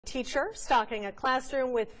Teacher, stocking a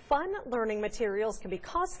classroom with fun learning materials can be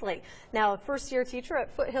costly. Now, a first-year teacher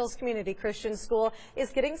at Foothills Community Christian School is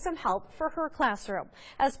getting some help for her classroom.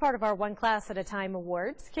 As part of our One Class at a Time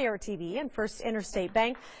awards, KRTV and First Interstate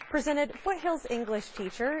Bank presented Foothills English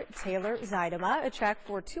teacher Taylor Zuidema a check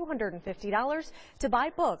for $250 to buy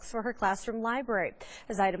books for her classroom library.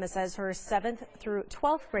 Zuidema says her 7th through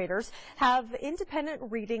 12th graders have independent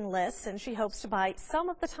reading lists, and she hopes to buy some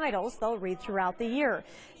of the titles they'll read throughout the year.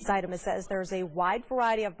 Zuidema says there's a wide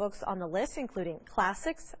variety of books on the list, including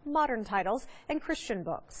classics, modern titles, and Christian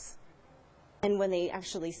books. And when they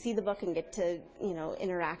actually see the book and get to,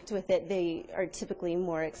 interact with it, they are typically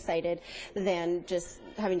more excited than just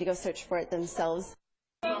having to go search for it themselves.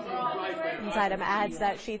 Zuidema adds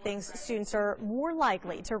that she thinks students are more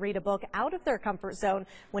likely to read a book out of their comfort zone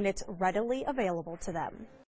when it's readily available to them.